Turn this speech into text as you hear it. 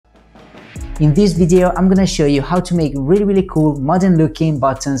In this video, I'm gonna show you how to make really cool modern looking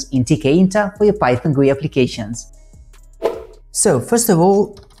buttons in Tkinter for your Python GUI applications. So first of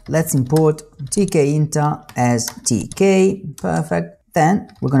all, let's import Tkinter as tk, perfect. Then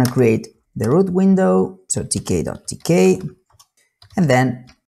we're gonna create the root window, so tk.tk, and then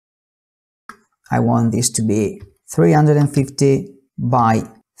I want this to be 350 by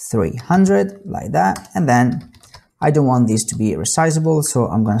 300, like that, and then I don't want this to be resizable, so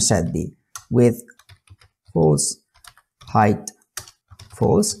I'm gonna set the width false, height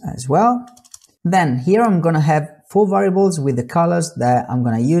false as well. Then here I'm gonna have 4 variables with the colors that I'm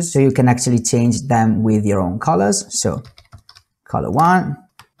gonna use, so you can actually change them with your own colors. So color 1,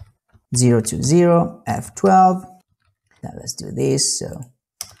 0 to 0, F12. Now let's do this, so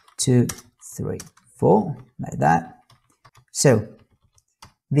 2, 3, 4, like that. So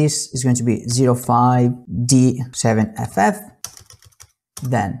this is going to be 05D7FF,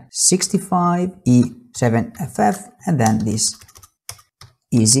 then 65E7FF, and then this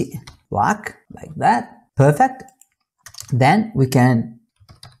easy black, like that. Perfect. Then we can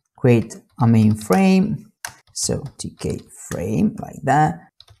create a main frame, so tk frame, like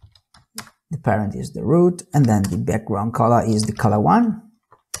that. The parent is the root, and then the background color is the color 1,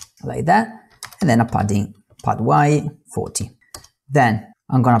 like that, and then a padding, pad y 40. Then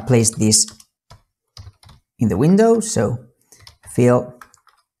I'm gonna place this in the window, so fill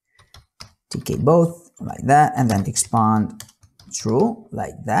tk both, like that, and then expand true,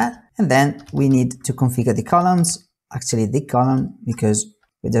 like that. And then we need to configure the columns, actually the column, because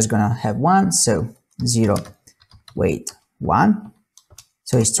we're just gonna have one, so 0 weight 1,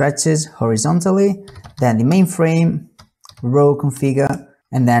 so it stretches horizontally. Then the main frame row configure,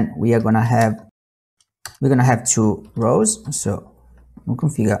 and then we're gonna have 2 rows, so we'll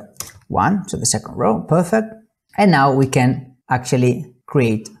configure 1, so the second row, perfect. And now we can actually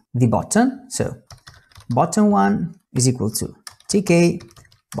create the button, so button 1 is equal to tk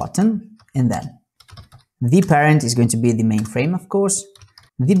button, and then the parent is going to be the main frame, of course.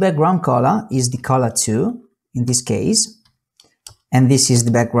 The background color is the color 2 in this case, and this is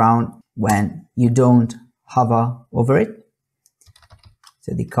the background when you don't hover over it.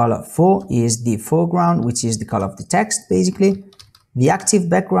 So the color 4 is the foreground, which is the color of the text basically. The active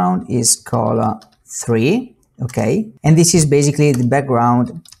background is color 3, okay, and this is basically the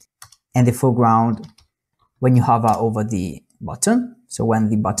background and the foreground when you hover over the button. So when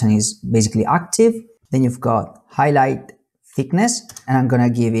the button is basically active, then you've got highlight thickness, and I'm gonna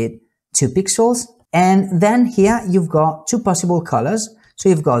give it 2 pixels. And then here you've got 2 possible colors. So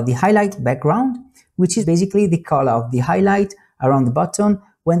you've got the highlight background, which is basically the color of the highlight around the button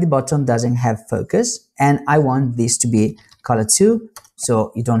when the button doesn't have focus, and I want this to be color 2,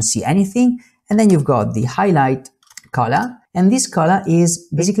 so you don't see anything. And then you've got the highlight color, and this color is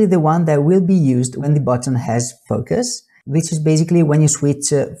basically the one that will be used when the button has focus, which is basically when you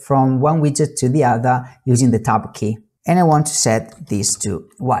switch from one widget to the other using the tab key. And I want to set this to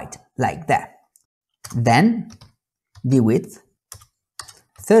white, like that. Then the width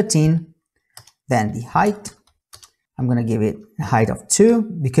 13, then the height, I'm gonna give it a height of 2,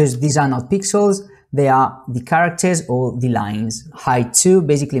 because these are not pixels, they are the characters or the lines. Height 2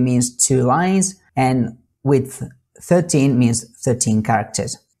 basically means 2 lines, and width 13 means 13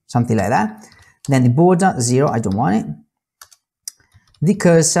 characters, something like that. Then the border 0, I don't want it. The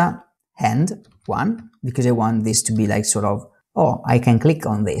cursor hand 1, because I want this to be like sort of, oh, I can click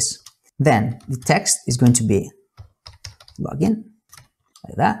on this. Then the text is going to be login,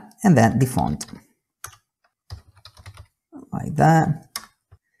 like that, and then the font, like that.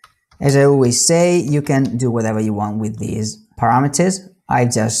 As I always say, you can do whatever you want with these parameters.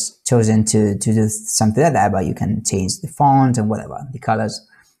 I've just chosen to do something like that, but you can change the font and whatever, the colors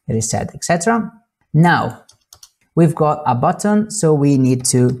that is set, etc. Now, we've got a button, so we need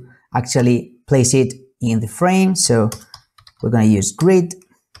to actually place it in the frame. So we're going to use grid,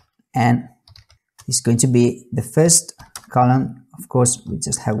 and it's going to be the first column. Of course, we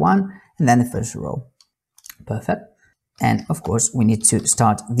just have one, and then the first row. Perfect. And of course, we need to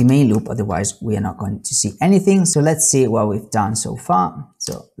start the main loop, otherwise we are not going to see anything. So let's see what we've done so far.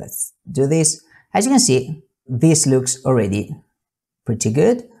 So let's do this. As you can see, this looks already pretty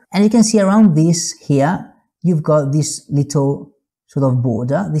good. And you can see around this here, you've got this little sort of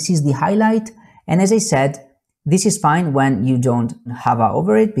border. This is the highlight. And as I said, this is fine when you don't hover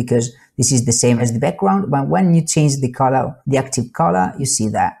over it, because this is the same as the background. But when you change the color, the active color, you see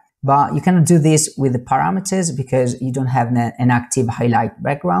that. But you cannot do this with the parameters because you don't have an active highlight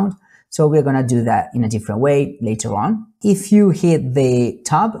background. So we're going to do that in a different way later on. If you hit the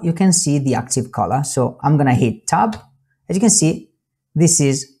tab, you can see the active color. So I'm going to hit tab. As you can see, this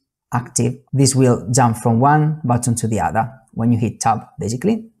is active, this will jump from one button to the other when you hit tab,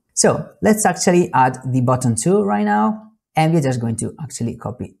 basically. So let's actually add the button 2 right now, and we're just going to actually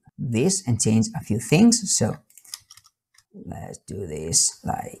copy this and change a few things. So let's do this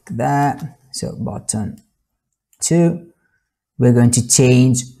like that. So button 2, we're going to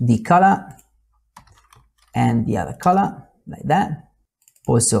change the color and the other color like that.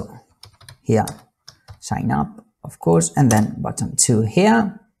 Also here, sign up, of course, and then button 2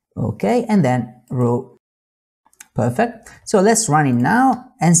 here. Okay, and then row. Perfect. So let's run it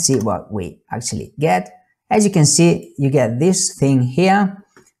now and see what we actually get. As you can see, you get this thing here.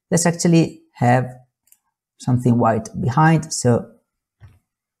 Let's actually have something white behind. So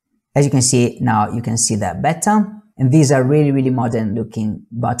as you can see now, you can see that better. And these are really modern looking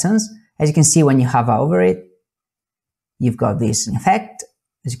buttons. As you can see, when you hover over it, you've got this effect,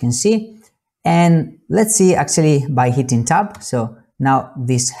 as you can see. And let's see actually by hitting tab. So now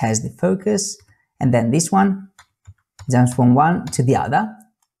this has the focus, and then this one jumps from one to the other.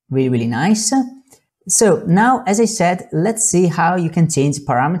 Really nice. So now, as I said, let's see how you can change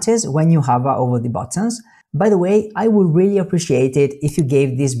parameters when you hover over the buttons. By the way, I would really appreciate it if you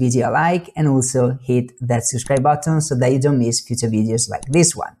gave this video a like and also hit that subscribe button so that you don't miss future videos like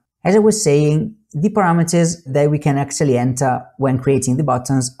this one. As I was saying, the parameters that we can actually enter when creating the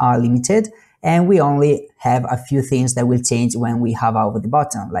buttons are limited, and we only have a few things that will change when we hover over the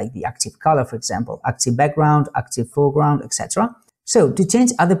button, like the active color, for example, active background, active foreground, etc. So to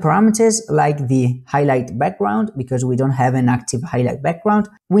change other parameters like the highlight background, because we don't have an active highlight background,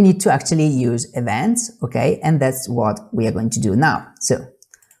 we need to actually use events, okay? And that's what we are going to do now. So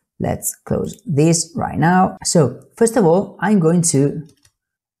let's close this right now. So first of all, I'm going to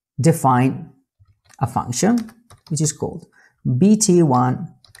define a function which is called bt1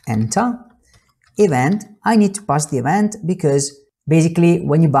 enter event. I need to pass the event because basically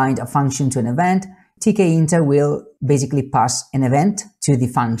when you bind a function to an event, Tkinter will basically pass an event to the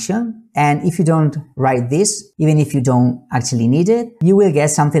function. And if you don't write this, even if you don't actually need it, you will get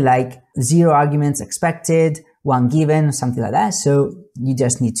something like 0 arguments expected, 1 given, something like that. So you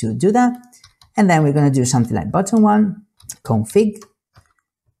just need to do that. And then we're going to do something like button1 config.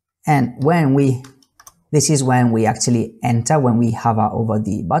 And this is when we actually enter, when we hover over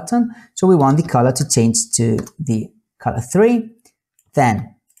the button. So we want the color to change to the color 3.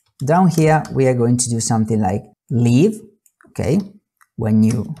 Then down here, we are going to do something like leave, okay, when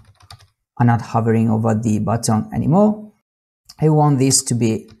you are not hovering over the button anymore. I want this to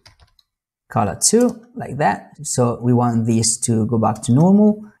be color 2, like that. So we want this to go back to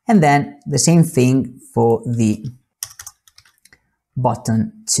normal. And then the same thing for the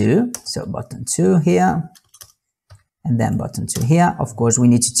button 2. So button 2 here, and then button 2 here. Of course, we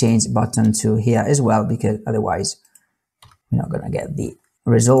need to change button 2 here as well, because otherwise we're not going to get the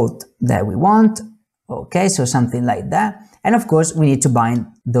result that we want. Okay, so something like that. And of course, we need to bind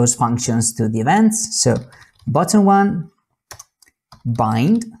those functions to the events. So button1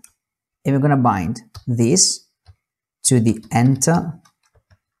 bind, and we're going to bind this to the enter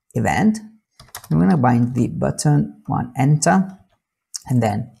event. We're going to bind the button1 enter, and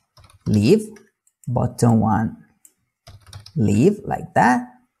then leave, button1 leave, like that.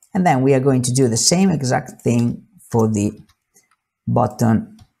 And then we are going to do the same exact thing for the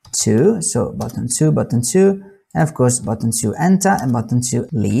button 2. So button 2, and of course button 2 enter and button 2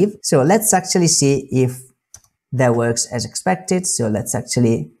 leave. So let's actually see if that works as expected. So let's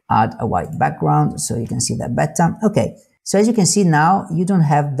actually add a white background so you can see that better. Okay, so as you can see now, you don't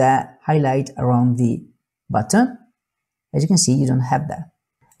have that highlight around the button. As you can see, you don't have that.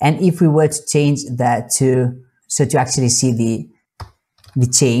 And if we were to change that to actually see the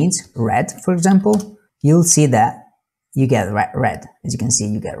change red, for example, you'll see that you get red. As you can see,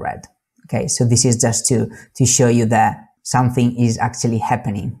 you get red. Okay, so this is just to show you that something is actually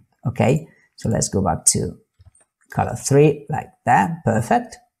happening. Okay, so let's go back to color 3, like that.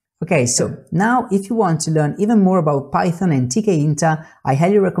 Perfect. Okay, so now if you want to learn even more about Python and Tkinter, I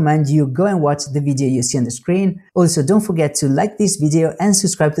highly recommend you go and watch the video you see on the screen. Also, don't forget to like this video and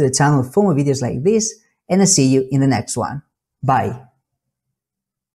subscribe to the channel for more videos like this, and I'll see you in the next one. Bye.